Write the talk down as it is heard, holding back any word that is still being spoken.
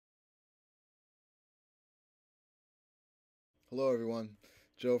Hello everyone,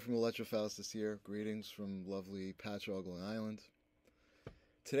 Joe from Electrofaustus here. Greetings from lovely Patchogue Island.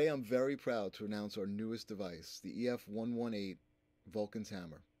 Today I'm very proud to announce our newest device, the EF118 Vulcan's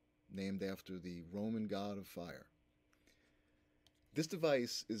hammer, named after the Roman god of fire. This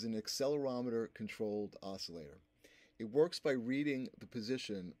device is an accelerometer-controlled oscillator. It works by reading the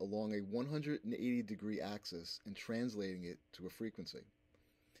position along a 180-degree axis and translating it to a frequency.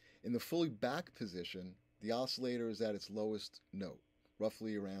 In the fully back position, the oscillator is at its lowest note,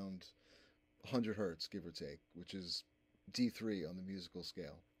 roughly around 100 hertz, give or take, which is D3 on the musical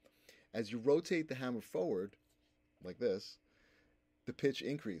scale. As you rotate the hammer forward, like this, the pitch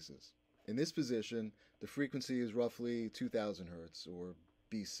increases. In this position, the frequency is roughly 2000 hertz, or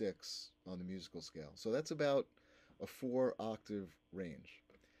B6 on the musical scale. So that's about a 4-octave range.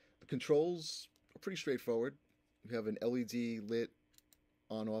 The controls are pretty straightforward. You have an LED lit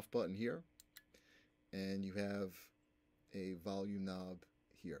on-off button here, and you have a volume knob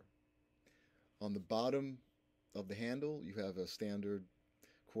here. On the bottom of the handle, you have a standard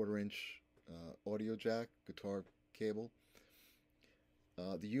 1/4-inch audio jack, guitar cable.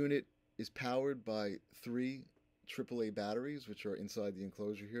 The unit is powered by 3 AAA batteries, which are inside the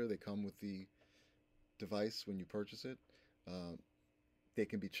enclosure here. They come with the device when you purchase it. They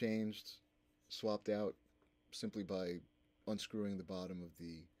can be changed, swapped out, simply by unscrewing the bottom of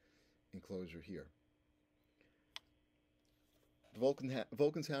the enclosure here. The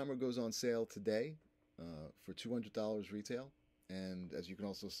Vulcan's hammer goes on sale today for $200 retail, and as you can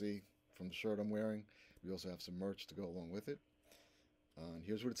also see from the shirt I'm wearing, we also have some merch to go along with it. And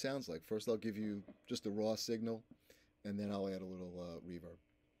here's what it sounds like. First I'll give you just a raw signal, and then I'll add a little reverb.